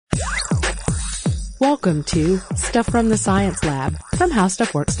Welcome to Stuff from the Science Lab from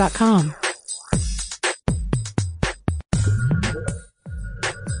HowStuffWorks.com.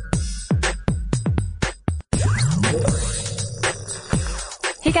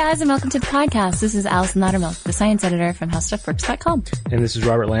 Hey guys, and welcome to the podcast. This is Allison Loudermilk, the science editor from HowStuffWorks.com. And this is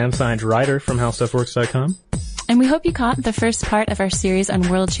Robert Lamb, science writer from HowStuffWorks.com. And we hope you caught the first part of our series on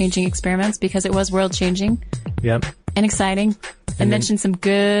world-changing experiments because it was world-changing. Yep. And exciting. And mentioned some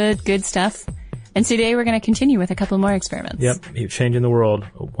good stuff. And today we're going to continue with a couple more experiments. Yep. You're changing the world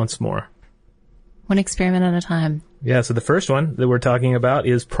once more. One experiment at a time. Yeah, so the first one that we're talking about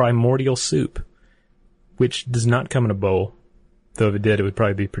is primordial soup, which does not come in a bowl. Though if it did, it would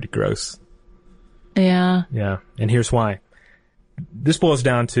probably be pretty gross. Yeah. Yeah, and here's why. This boils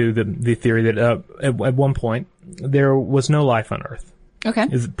down to the theory that at one point, there was no life on Earth. Okay.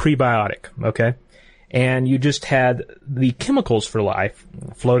 It's prebiotic, okay? And you just had the chemicals for life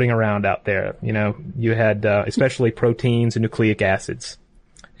floating around out there. You know, you had especially proteins and nucleic acids.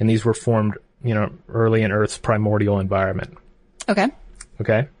 And these were formed, you know, early in Earth's primordial environment. Okay.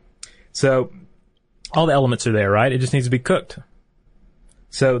 Okay? So, all the elements are there, right? It just needs to be cooked.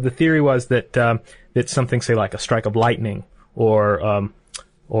 So the theory was that that something, say, like a strike of lightning or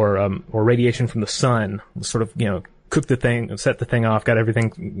radiation from the sun, sort of, you know, cooked the thing, set the thing off, got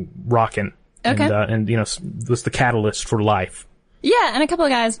everything rocking. Okay. And you know, was the catalyst for life. Yeah, and a couple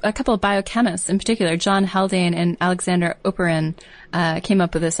of biochemists in particular, John Haldane and Alexander Oparin, came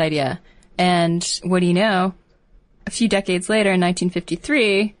up with this idea. And what do you know? A few decades later, in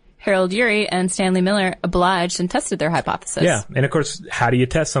 1953, Harold Urey and Stanley Miller obliged and tested their hypothesis. Yeah, and of course, how do you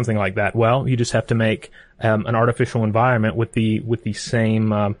test something like that? Well, you just have to make an artificial environment with the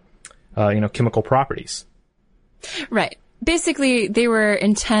same chemical properties. Right. Basically, they were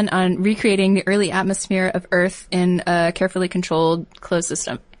intent on recreating the early atmosphere of Earth in a carefully controlled closed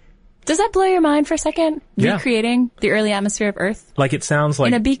system. Does that blow your mind for a second? Yeah. Recreating the early atmosphere of Earth? Like it sounds like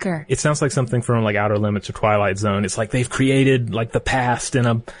in a beaker. It sounds like something from like Outer Limits or Twilight Zone. It's like they've created like the past in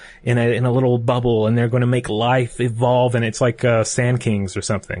a little bubble, and they're going to make life evolve, and it's like Sand Kings or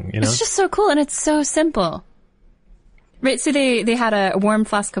something. You know, it's just so cool, and it's so simple. Right. So they had a warm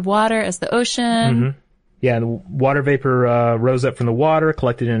flask of water as the ocean. Mm-hmm. Yeah, the water vapor rose up from the water,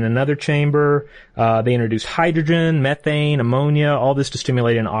 collected in another chamber. They introduced hydrogen, methane, ammonia, all this to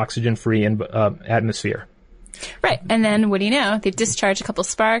stimulate an oxygen-free atmosphere. Right, and then what do you know? They discharged a couple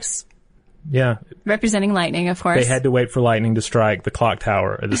sparks. Yeah. Representing lightning, of course. They had to wait for lightning to strike the clock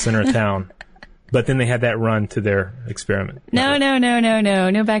tower at the center of town. But then they had that run to their experiment. No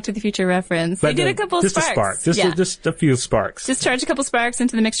Back to the Future reference. They did a couple just sparks. Just a few sparks. Discharged a couple sparks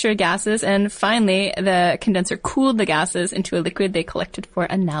into the mixture of gases, and finally the condenser cooled the gases into a liquid they collected for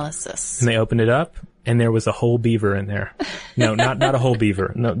analysis. And they opened it up, and there was a whole beaver in there. No, not a whole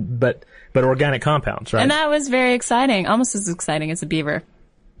beaver. No, but organic compounds, right? And that was very exciting, almost as exciting as a beaver.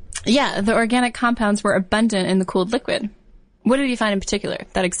 Yeah, the organic compounds were abundant in the cooled liquid. What did you find in particular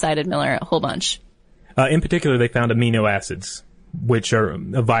that excited Miller a whole bunch? In particular, they found amino acids, which are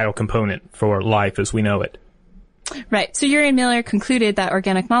a vital component for life as we know it. Right. So Urey and Miller concluded that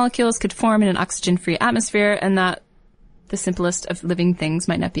organic molecules could form in an oxygen-free atmosphere, and that the simplest of living things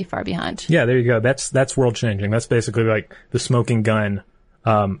might not be far behind. Yeah, there you go. That's world-changing. That's basically like the smoking gun,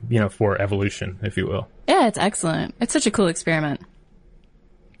 for evolution, if you will. Yeah, it's excellent. It's such a cool experiment.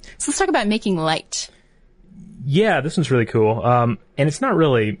 So let's talk about making light. Yeah, this one's really cool. And it's not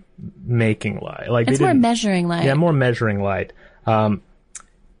really making light. Like it's more measuring light. Yeah, more measuring light. Kind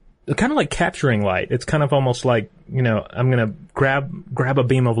of like capturing light. It's kind of almost like, you know, I'm going to grab a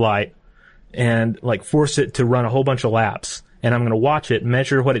beam of light and like force it to run a whole bunch of laps. And I'm going to watch it,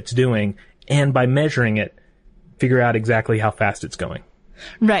 measure what it's doing, and by measuring it, figure out exactly how fast it's going.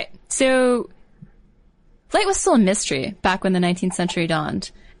 Right. So light was still a mystery back when the 19th century dawned.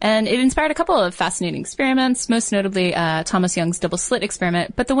 And it inspired a couple of fascinating experiments, most notably Thomas Young's double slit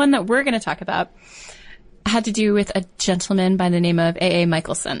experiment. But the one that we're going to talk about had to do with a gentleman by the name of A.A.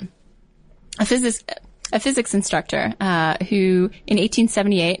 Michelson, a physics instructor who, in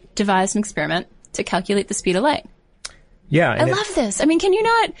 1878, devised an experiment to calculate the speed of light. Yeah. I love this. I mean, can you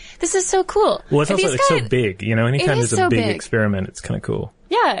not? This is so cool. Well, it's also like so big. You know, anytime there's a big experiment, it's kind of cool.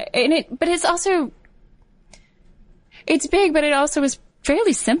 Yeah. But it's also, it's big, but it also is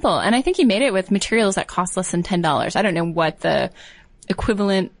fairly simple. And I think he made it with materials that cost less than $10. I don't know what the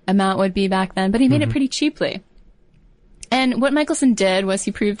equivalent amount would be back then, but he made it pretty cheaply. And what Michelson did was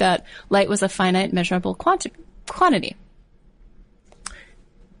he proved that light was a finite measurable quantity.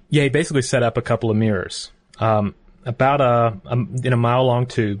 Yeah, he basically set up a couple of mirrors, about in a mile long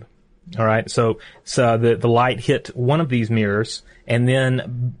tube. All right. So the light hit one of these mirrors, and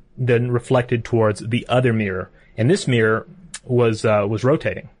then then reflected towards the other mirror. And this mirror was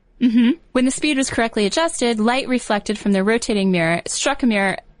rotating. When the speed was correctly adjusted, light reflected from the rotating mirror struck a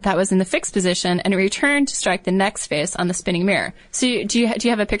mirror that was in the fixed position, and it returned to strike the next face on the spinning mirror. So do you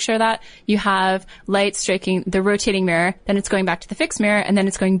have a picture of that? You have light striking the rotating mirror, then it's going back to the fixed mirror, and then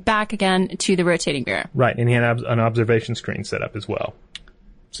it's going back again to the rotating mirror. Right, and he had an observation screen set up as well,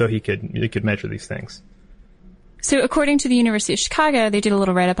 so he could measure these things. So according to the University of Chicago, they did a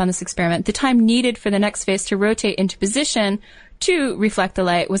little write-up on this experiment. The time needed for the next face to rotate into position to reflect the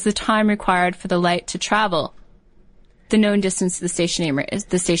light was the time required for the light to travel the known distance to the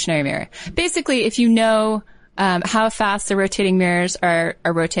stationary mirror. Basically, if you know how fast the rotating mirrors are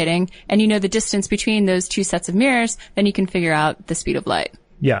rotating, and you know the distance between those two sets of mirrors, then you can figure out the speed of light.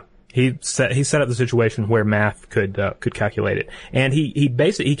 Yeah. He set up the situation where math could calculate it. And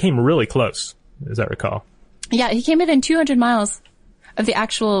he came really close, as I recall. Yeah, he came within 200 miles of the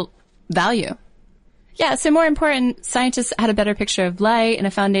actual value. Yeah, so more important, scientists had a better picture of light and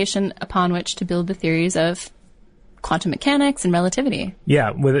a foundation upon which to build the theories of quantum mechanics and relativity.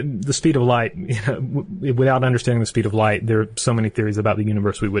 Yeah, with the speed of light, without understanding the speed of light, there are so many theories about the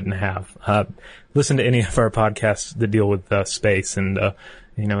universe we wouldn't have. Listen to any of our podcasts that deal with space and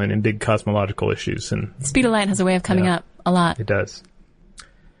and big cosmological issues. And speed of light has a way of coming up a lot. It does.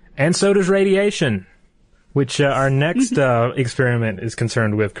 And so does radiation, which our next experiment is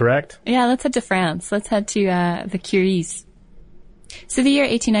concerned with, correct? Yeah, let's head to France. Let's head to the Curies. So the year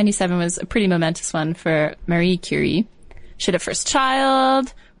 1897 was a pretty momentous one for Marie Curie. She had a first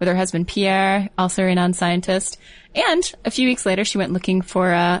child with her husband Pierre, also a renowned scientist. And a few weeks later, she went looking for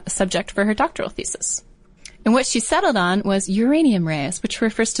a subject for her doctoral thesis. And what she settled on was uranium rays, which were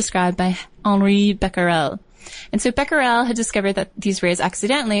first described by Henri Becquerel. And so Becquerel had discovered that these rays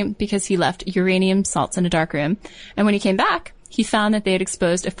accidentally because he left uranium salts in a dark room. And when he came back, he found that they had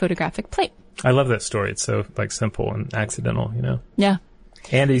exposed a photographic plate. I love that story. It's so simple and accidental, Yeah.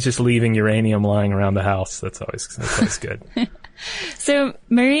 And he's just leaving uranium lying around the house. That's always good. So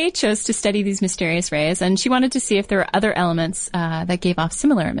Marie chose to study these mysterious rays, and she wanted to see if there were other elements that gave off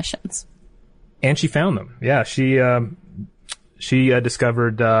similar emissions. And she found them. Yeah, she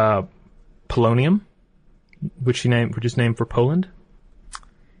discovered polonium, which is named for Poland,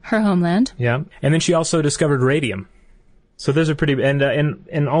 her homeland. Yeah, and then she also discovered radium. So those are pretty,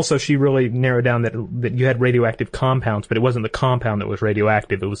 and also she really narrowed down that you had radioactive compounds, but it wasn't the compound that was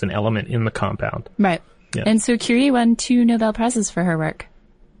radioactive; it was an element in the compound. Right. Yeah. And so Curie won 2 Nobel Prizes for her work.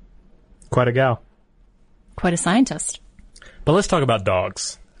 Quite a gal. Quite a scientist. But let's talk about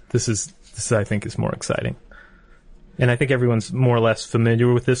dogs. This I think is more exciting, and I think everyone's more or less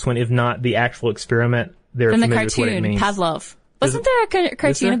familiar with this one, if not the actual experiment. They're familiar with what it means. Pavlov. Wasn't there a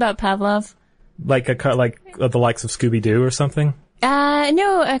cartoon about Pavlov? Like the likes of Scooby-Doo or something?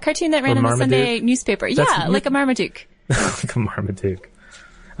 No, a cartoon that ran in the Sunday newspaper. Like a Marmaduke. Like a Marmaduke.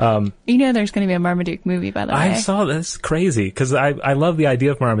 There's going to be a Marmaduke movie, by the way. I saw this. Crazy. Because I love the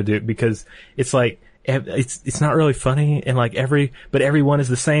idea of Marmaduke because it's like, it's not really funny and but everyone is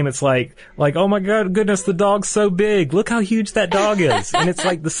the same. It's like, oh my God, goodness, the dog's so big. Look how huge that dog is. And it's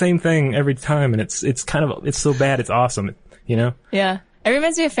like the same thing every time. And it's so bad. It's awesome. Yeah. It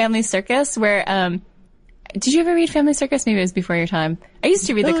reminds me of Family Circus, where, did you ever read Family Circus? Maybe it was before your time. I used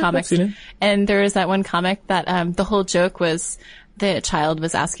to read the comics. And there was that one comic that, the whole joke was the child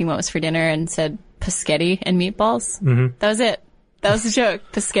was asking what was for dinner and said paschetti and meatballs. Mm-hmm. That was it. That was the joke.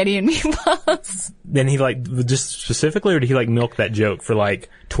 Paschetti and meatballs. Then he just specifically, or did he milk that joke for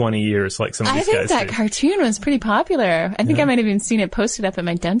 20 years like some of these guys I think that cartoon was pretty popular. I think I might have even seen it posted up at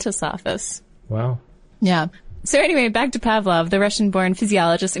my dentist's office. Wow. Yeah. So anyway, back to Pavlov, the Russian-born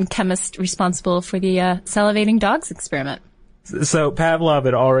physiologist and chemist responsible for the salivating dogs experiment. So Pavlov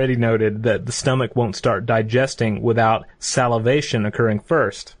had already noted that the stomach won't start digesting without salivation occurring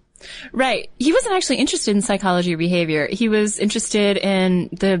first. Right. He wasn't actually interested in psychology or behavior. He was interested in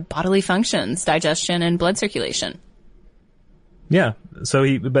the bodily functions, digestion, and blood circulation. Yeah.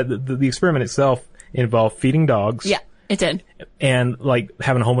 So but the experiment itself involved feeding dogs. Yeah. It did. And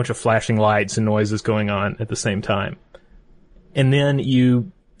having a whole bunch of flashing lights and noises going on at the same time. And then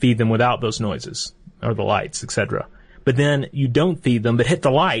you feed them without those noises or the lights, etc. But then you don't feed them, but hit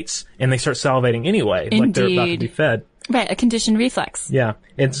the lights and they start salivating anyway. Indeed. Like they're about to be fed. Right, a conditioned reflex. Yeah.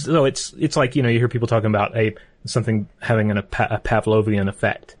 And so it's like, you hear people talking about something having a Pavlovian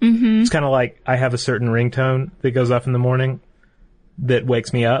effect. Mm-hmm. It's kind of like I have a certain ringtone that goes off in the morning that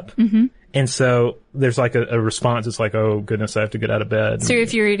wakes me up. Mm-hmm. And so there's like a response. It's like, oh goodness, I have to get out of bed. So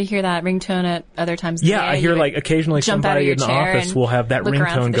if you were to hear that ringtone at other times of the day, I hear like occasionally somebody in the office will have that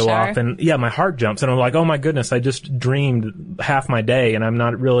ringtone go off, and my heart jumps, and I'm like, oh my goodness, I just dreamed half my day, and I'm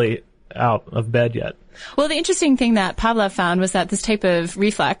not really out of bed yet. Well, the interesting thing that Pavlov found was that this type of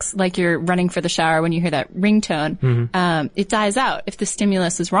reflex, like you're running for the shower when you hear that ringtone, it dies out if the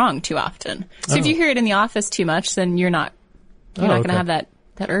stimulus is wrong too often. So if you hear it in the office too much, then you're not going to have that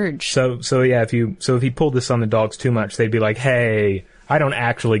urge. So yeah, if he pulled this on the dogs too much, they'd be like, hey, I don't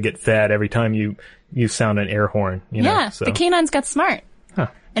actually get fed every time you sound an air horn. The canines got smart. Huh.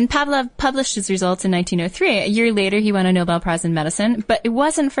 And Pavlov published his results in 1903. A year later, he won a Nobel Prize in medicine, but it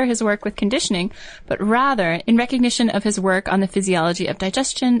wasn't for his work with conditioning, but rather in recognition of his work on the physiology of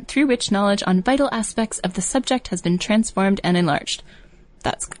digestion, through which knowledge on vital aspects of the subject has been transformed and enlarged.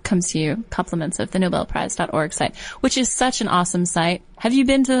 That comes to you, compliments of the nobelprize.org site, which is such an awesome site. Have you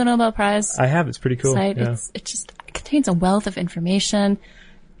been to the Nobel Prize? I have. It's pretty cool. Site? Yeah. It contains a wealth of information.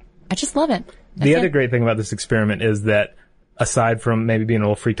 I just love it. The other great thing about this experiment is that aside from maybe being a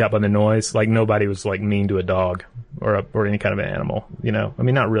little freaked out by the noise, like nobody was like mean to a dog or any kind of an animal, I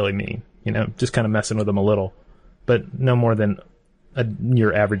mean, not really mean, just kind of messing with them a little, but no more than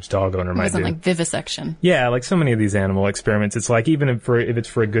your average dog owner might do. It wasn't like vivisection. Yeah, like so many of these animal experiments, it's like even if it's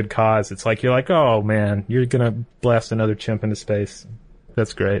for a good cause, it's like you're like, oh man, you're gonna blast another chimp into space.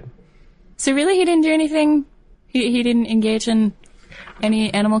 That's great. So really, he didn't do anything. He didn't engage in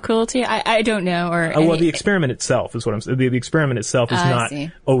any animal cruelty. I don't know. Well, the experiment itself is what I'm saying. The experiment itself is not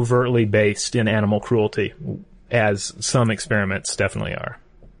overtly based in animal cruelty, as some experiments definitely are.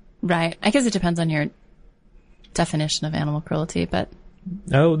 Right. I guess it depends on your definition of animal cruelty, but...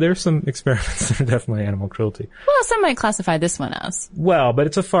 Oh, there's some experiments that are definitely animal cruelty. Well, some might classify this one as. Well, but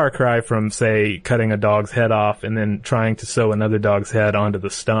it's a far cry from, say, cutting a dog's head off and then trying to sew another dog's head onto the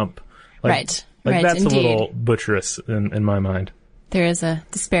stump. Right. That's indeed. A little butcherous in my mind. There is a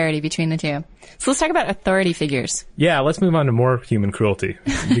disparity between the two. So let's talk about authority figures. Yeah, let's move on to more human cruelty,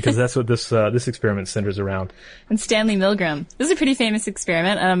 because that's what this experiment centers around. And Stanley Milgram. This is a pretty famous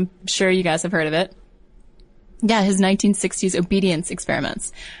experiment. I'm sure you guys have heard of it. Yeah, his 1960s obedience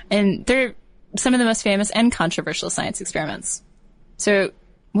experiments. And they're some of the most famous and controversial science experiments. So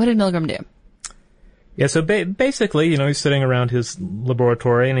what did Milgram do? Yeah, so basically, he's sitting around his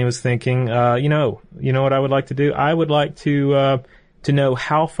laboratory and he was thinking, you know what I would like to do? I would like to know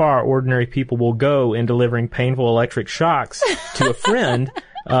how far ordinary people will go in delivering painful electric shocks to a friend,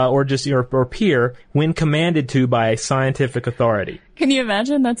 or peer when commanded to by a scientific authority. Can you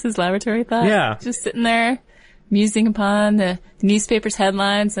imagine? That's his laboratory thought? Yeah. Just sitting there, musing upon the newspaper's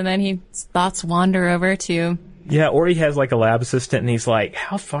headlines, and then his thoughts wander over to... Yeah, or he has like a lab assistant and he's like,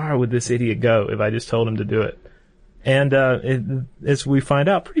 how far would this idiot go if I just told him to do it? And as we find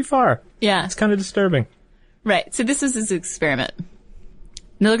out, pretty far. Yeah. It's kind of disturbing. Right. So this is his experiment.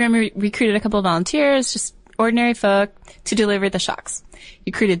 Milgram recruited a couple of volunteers, just ordinary folk, to deliver the shocks.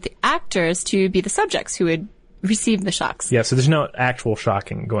 He recruited the actors to be the subjects who would receive the shocks. Yeah, so there's no actual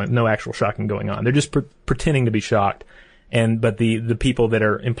shocking going on. They're just pretending to be shocked. But the people that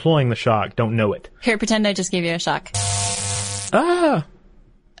are employing the shock don't know it. Here, pretend I just gave you a shock. Ah!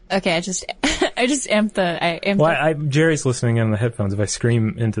 Okay, I just amped the... Jerry's listening in on the headphones. If I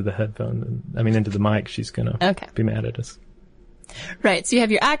scream into the mic, she's gonna be mad at us. Right, so you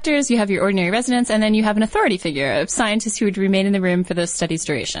have your actors, you have your ordinary residents, and then you have an authority figure of scientists who would remain in the room for the study's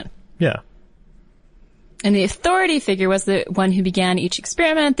duration. Yeah. And the authority figure was the one who began each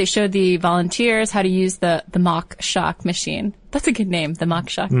experiment. They showed the volunteers how to use the mock shock machine. That's a good name, the mock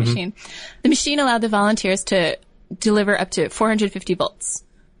shock machine. The machine allowed the volunteers to deliver up to 450 volts,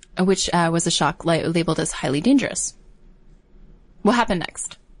 which was a shock labeled as highly dangerous. What happened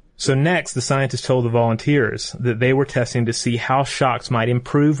next? So next, the scientists told the volunteers that they were testing to see how shocks might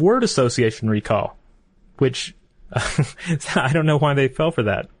improve word association recall, which I don't know why they fell for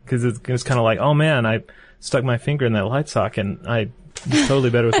that, because it's kind of like, oh man, I stuck my finger in that light socket and I'm totally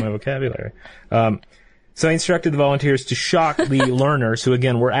better with my vocabulary. So I instructed the volunteers to shock the learners, who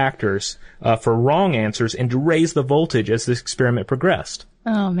again were actors, for wrong answers and to raise the voltage as this experiment progressed.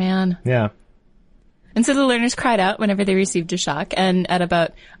 Oh man. Yeah. And so the learners cried out whenever they received a shock, and at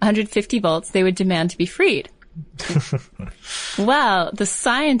about 150 volts, they would demand to be freed. Well, the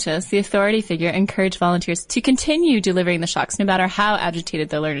scientists, the authority figure, encouraged volunteers to continue delivering the shocks no matter how agitated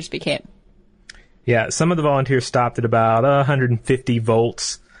the learners became. Yeah, some of the volunteers stopped at about 150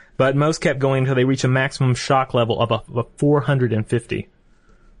 volts, but most kept going until they reached a maximum shock level of 450.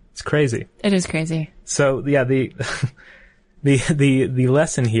 It's crazy. It is crazy. So, yeah, the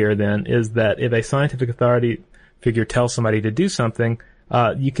lesson here then is that if a scientific authority figure tells somebody to do something,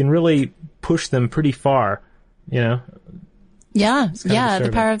 you can really push them pretty far, you know? Yeah, the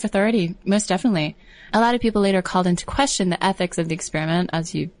disturbing. power of authority, most definitely. A lot of people later called into question the ethics of the experiment,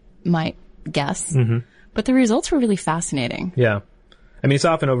 as you might guess. Mm-hmm. But the results were really fascinating. Yeah. I mean, it's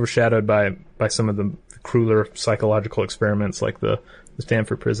often overshadowed by some of the crueler psychological experiments like the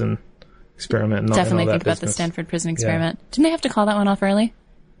Stanford prison experiment. And Definitely all that think about the business. Stanford prison experiment. Yeah. Didn't they have to call that one off early?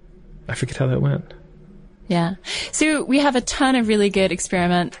 I forget how that went. Yeah. So we have a ton of really good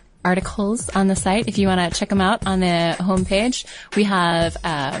experiment articles on the site. If you want to check them out on the homepage, we have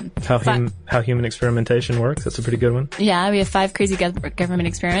how human experimentation works. That's a pretty good one. Yeah, we have 5 crazy government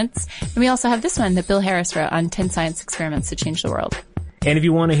experiments, and we also have this one that Bill Harris wrote on 10 science experiments that changed the world. And if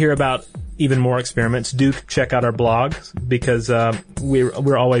you want to hear about even more experiments, do check out our blog because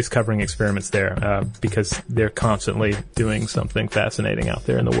we're always covering experiments there because they're constantly doing something fascinating out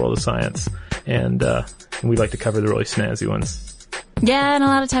there in the world of science, and we like to cover the really snazzy ones. Yeah, and a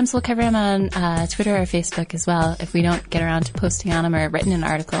lot of times we'll cover them on Twitter or Facebook as well if we don't get around to posting on them or writing an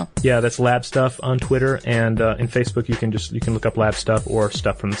article. Yeah, that's Lab Stuff on Twitter, and in Facebook you can look up Lab Stuff or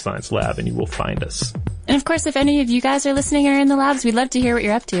Stuff from the Science Lab, and you will find us. And of course, if any of you guys are listening or in the labs, we'd love to hear what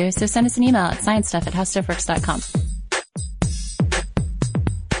you're up to. So send us an email at sciencestuff@howstuffworks.com.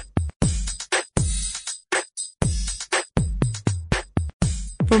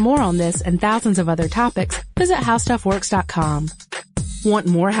 For more on this and thousands of other topics, visit howstuffworks.com. Want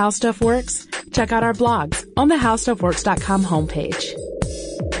more How Stuff Works? Check out our blogs on the howstuffworks.com homepage.